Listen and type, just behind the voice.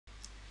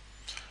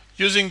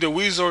Using the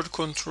wizard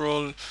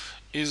control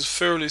is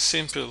fairly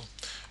simple.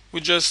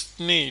 We just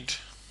need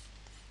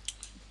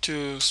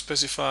to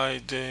specify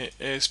the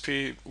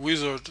ASP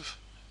wizard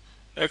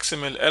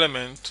XML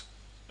element,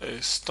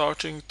 a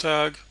starting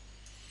tag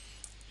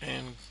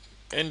and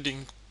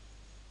ending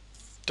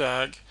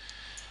tag,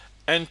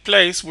 and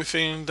place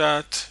within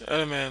that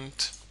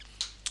element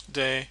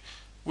the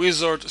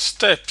wizard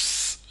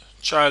steps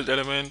child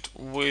element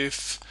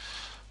with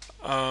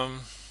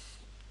um,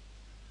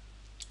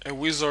 a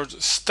wizard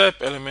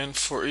step element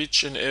for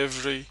each and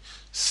every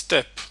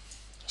step.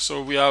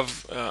 So we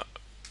have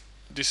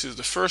this is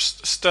the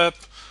first step,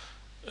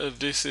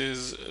 this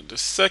is the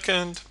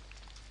second,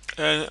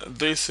 and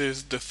this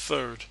is the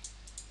third.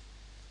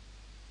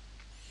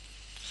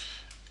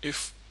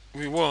 If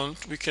we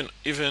want, we can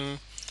even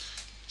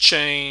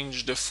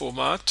change the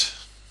format.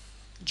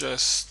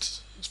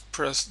 Just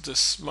press the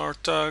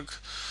smart tag,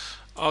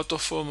 auto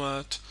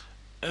format,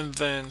 and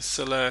then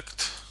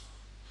select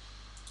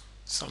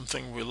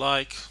something we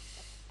like.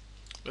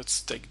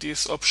 Let's take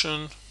this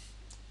option,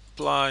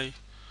 apply,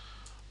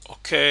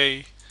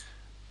 OK,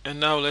 and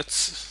now let's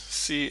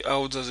see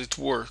how does it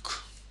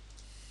work.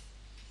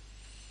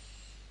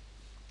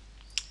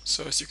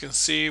 So as you can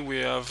see, we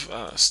have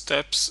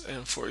steps,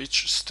 and for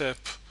each step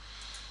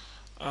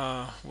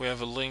we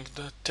have a link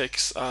that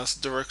takes us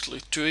directly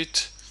to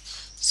it,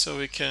 so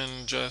we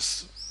can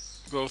just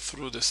go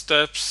through the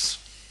steps,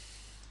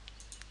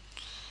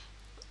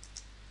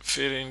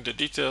 fill in the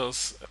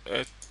details,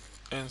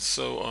 and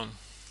so on.